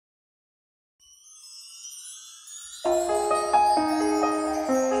The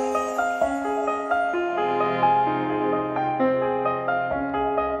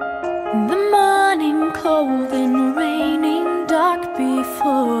morning cold and raining, dark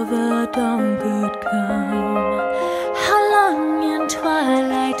before the dawn could come. How long in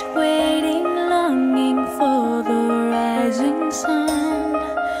twilight waiting, longing for the rising sun.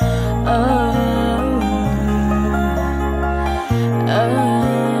 Oh, oh.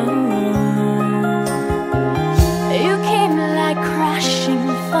 You came like crashing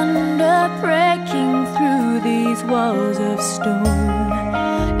thunder, breaking through these walls of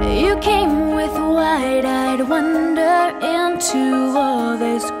stone. You came with wide-eyed wonder into all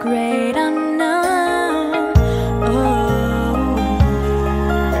this great unknown. Oh,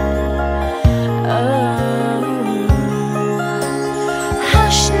 oh.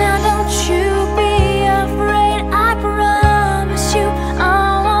 Hush now, don't you be afraid. I promise you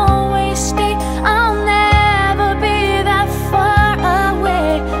I'll always stay. I'll never be that far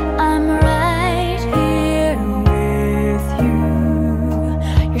away. I'm right here with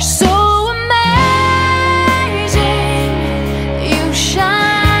you. You're so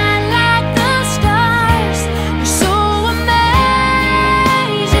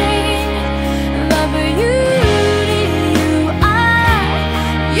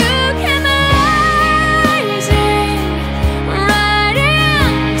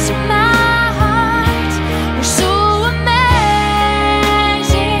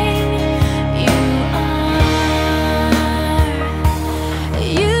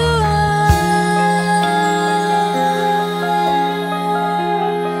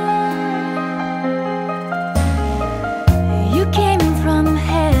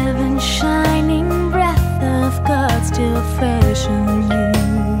still fresh in you.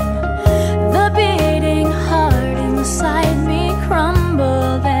 The beating heart inside me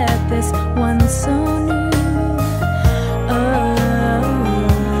crumbled at this one so new. Oh,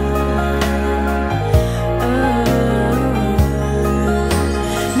 oh.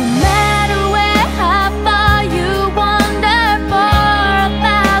 No matter where, how far you wander, for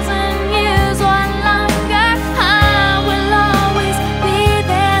 1,000 years or longer, I will always be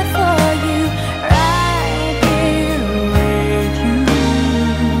there for you, right here.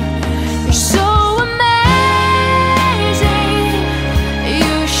 You're so amazing,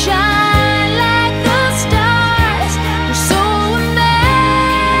 you shine like the stars. You're so amazing,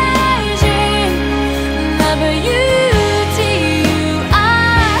 the beauty you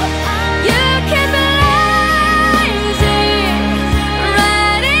are. You keep blazing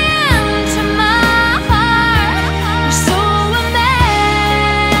right into my heart. You're so amazing,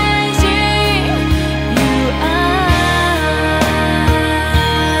 you are.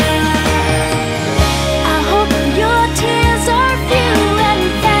 I hope your tears are few and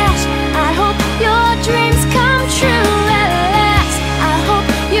fast. I hope your dreams come true at last. I hope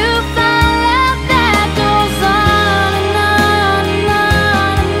you find love that goes on and on and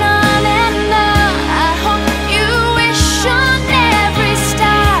on and on and on. I hope you wish on every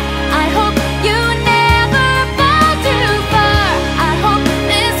star. I hope you never fall too far. I hope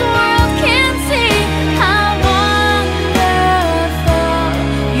this world can see how wonderful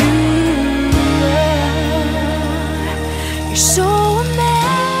you are. You're so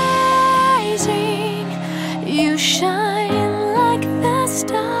amazing, you shine like the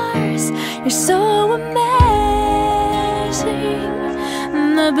stars. You're so amazing,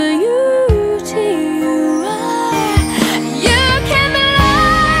 the beauty